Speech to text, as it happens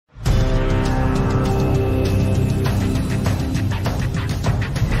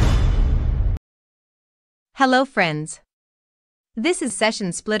Hello friends. This is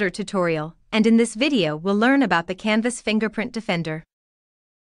Session Splitter tutorial, and in this video we'll learn about the Canvas Fingerprint Defender.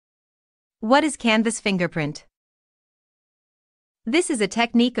 What is Canvas Fingerprint? This is a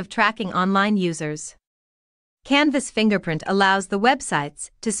technique of tracking online users. Canvas Fingerprint allows the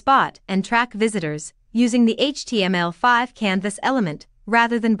websites to spot and track visitors using the HTML5 Canvas element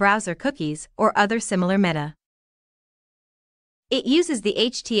rather than browser cookies or other similar meta. It uses the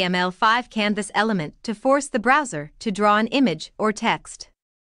HTML5 Canvas element to force the browser to draw an image or text.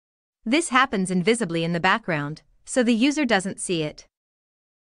 This happens invisibly in the background, so the user doesn't see it.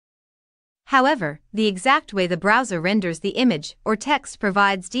 However, the exact way the browser renders the image or text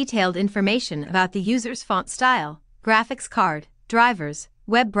provides detailed information about the user's font style, graphics card, drivers,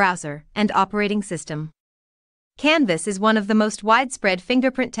 web browser, and operating system. Canvas is one of the most widespread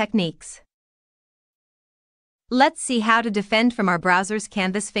fingerprint techniques. Let's see how to defend from our browser's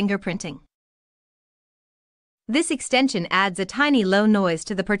Canvas fingerprinting. This extension adds a tiny low noise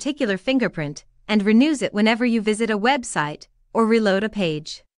to the particular fingerprint and renews it whenever you visit a website or reload a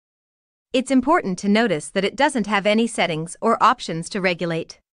page. It's important to notice that it doesn't have any settings or options to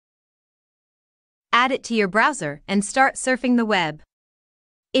regulate. Add it to your browser and start surfing the web.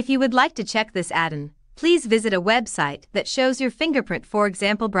 If you would like to check this add-in, please visit a website that shows your fingerprint, for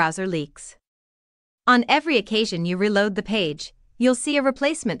example browser leaks. On every occasion you reload the page, you'll see a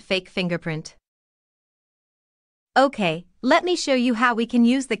replacement fake fingerprint. Okay, let me show you how we can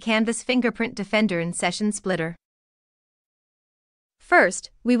use the Canvas Fingerprint Defender in Session Splitter.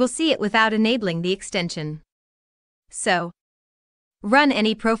 First, we will see it without enabling the extension. So, run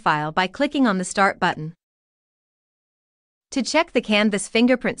any profile by clicking on the Start button. To check the Canvas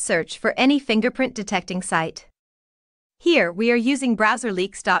fingerprint, search for any fingerprint detecting site. Here we are using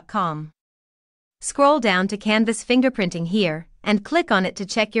browserleaks.com. Scroll down to Canvas Fingerprinting here, and click on it to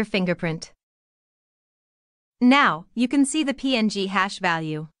check your fingerprint. Now, you can see the PNG hash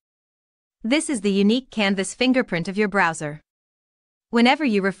value. This is the unique Canvas fingerprint of your browser. Whenever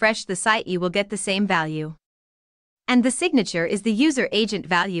you refresh the site you will get the same value. And the signature is the user agent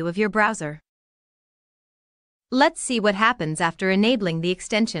value of your browser. Let's see what happens after enabling the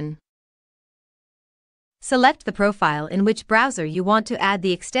extension. Select the profile in which browser you want to add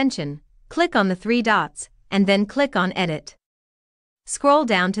the extension. Click on the three dots, and then click on Edit. Scroll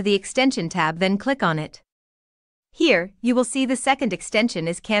down to the Extension tab, then click on it. Here, you will see the second extension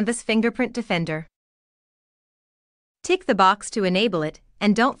is Canvas Fingerprint Defender. Tick the box to enable it,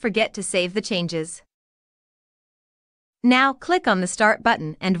 and don't forget to save the changes. Now click on the Start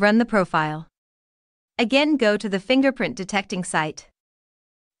button and run the profile. Again, go to the fingerprint detecting site.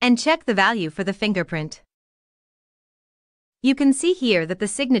 And check the value for the fingerprint. You can see here that the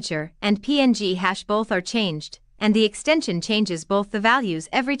signature and PNG hash both are changed, and the extension changes both the values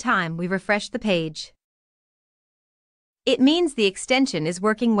every time we refresh the page. It means the extension is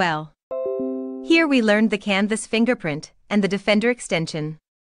working well. Here we learned the Canvas fingerprint and the Defender extension.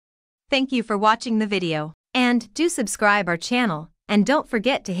 Thank you for watching the video, and do subscribe our channel, and don't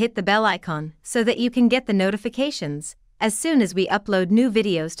forget to hit the bell icon so that you can get the notifications as soon as we upload new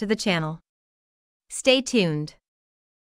videos to the channel. Stay tuned.